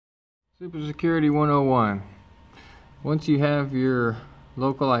Super Security 101. Once you have your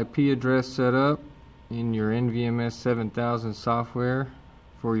local IP address set up in your NVMS700 software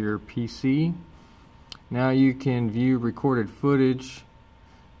for your PC, now you can view recorded footage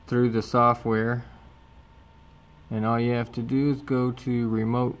through the software, and all you have to do is go to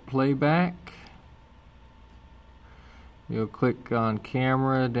Remote Playback. You'll click on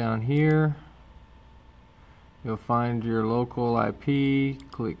Camera down here. You'll find your local IP,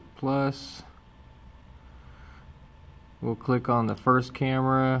 click plus. We'll click on the first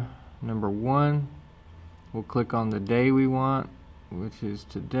camera, number 1. We'll click on the day we want, which is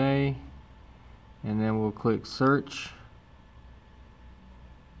today, and then we'll click search.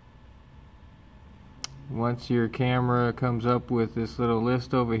 Once your camera comes up with this little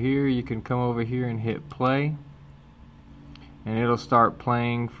list over here, you can come over here and hit play, and it'll start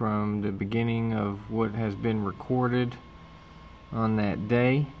playing from the beginning of what has been recorded on that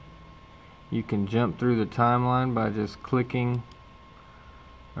day. You can jump through the timeline by just clicking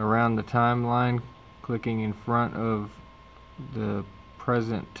around the timeline, clicking in front of the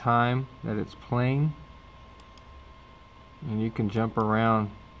present time that it's playing, and you can jump around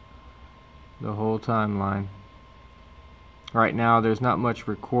the whole timeline. Right now there's not much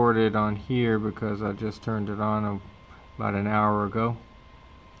recorded on here because I just turned it on about an hour ago,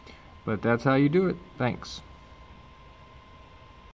 but that's how you do it. Thanks.